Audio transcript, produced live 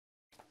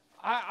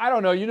I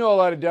don't know. You know a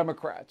lot of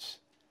Democrats.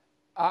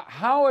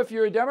 How, if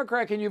you're a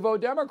Democrat, can you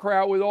vote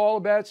Democrat with all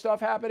the bad stuff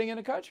happening in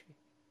the country?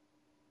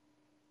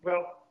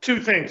 Well,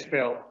 two things,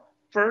 Bill.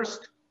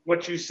 First,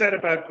 what you said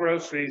about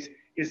groceries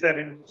is that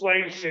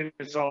inflation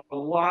is a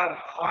lot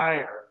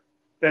higher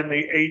than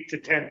the 8 to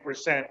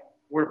 10%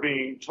 we're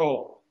being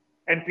told.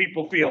 And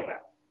people feel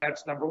that.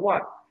 That's number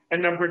one.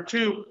 And number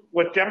two,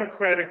 what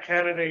Democratic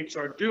candidates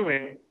are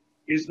doing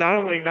is not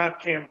only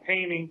not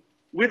campaigning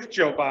with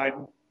Joe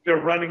Biden,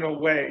 they're running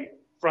away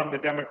from the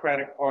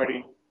Democratic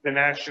Party, the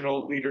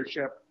national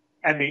leadership,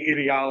 and the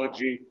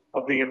ideology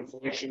of the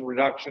Inflation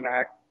Reduction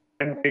Act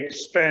and big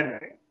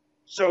spending.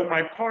 So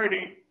my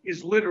party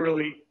is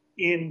literally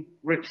in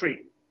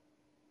retreat.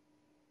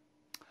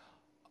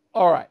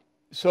 All right.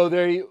 So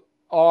they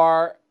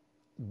are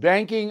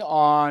banking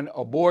on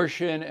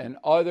abortion and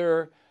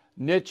other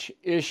niche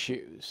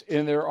issues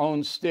in their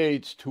own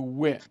states to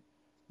win.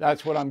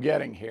 That's what I'm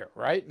getting here,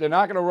 right? They're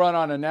not going to run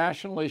on the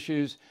national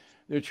issues.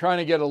 They're trying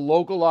to get a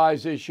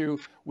localized issue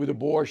with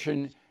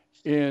abortion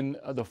in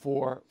the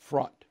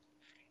forefront.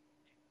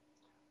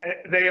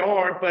 They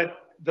are,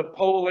 but the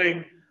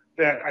polling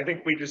that I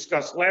think we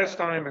discussed last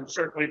time, and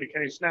certainly the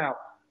case now,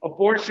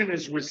 abortion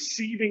is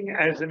receding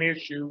as an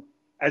issue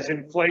as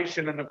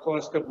inflation and the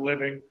cost of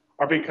living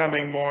are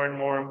becoming more and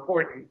more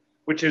important,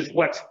 which is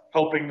what's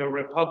helping the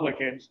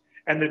Republicans.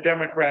 And the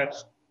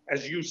Democrats,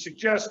 as you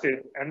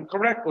suggested, and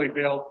correctly,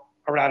 Bill,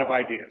 are out of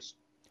ideas.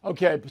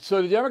 Okay,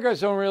 so the Democrats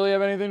don't really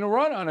have anything to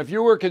run on. If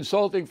you were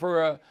consulting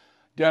for a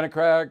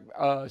Democratic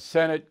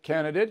Senate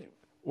candidate,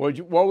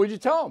 what would you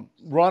tell them?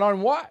 Run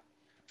on what?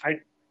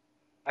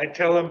 I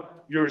tell them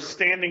you're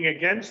standing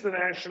against the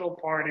national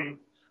party,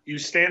 you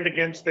stand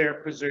against their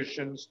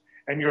positions,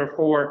 and you're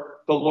for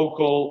the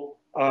local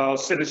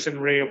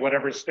citizenry of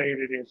whatever state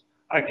it is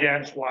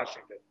against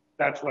Washington.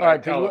 That's what I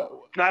tell them.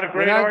 Not a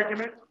great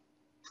argument.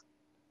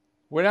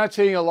 We're not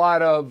seeing a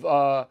lot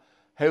of,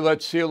 hey,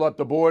 let's seal up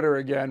the border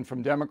again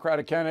from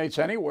Democratic candidates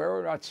anywhere.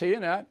 We're not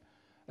seeing that.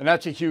 And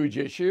that's a huge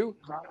issue.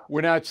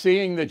 We're not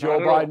seeing that Joe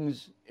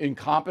Biden's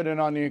incompetent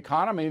on the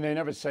economy. They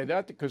never say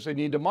that because they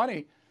need the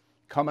money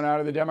coming out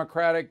of the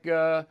Democratic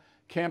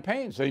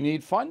campaigns. They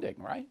need funding,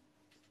 right?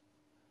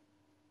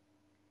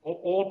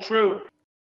 All true.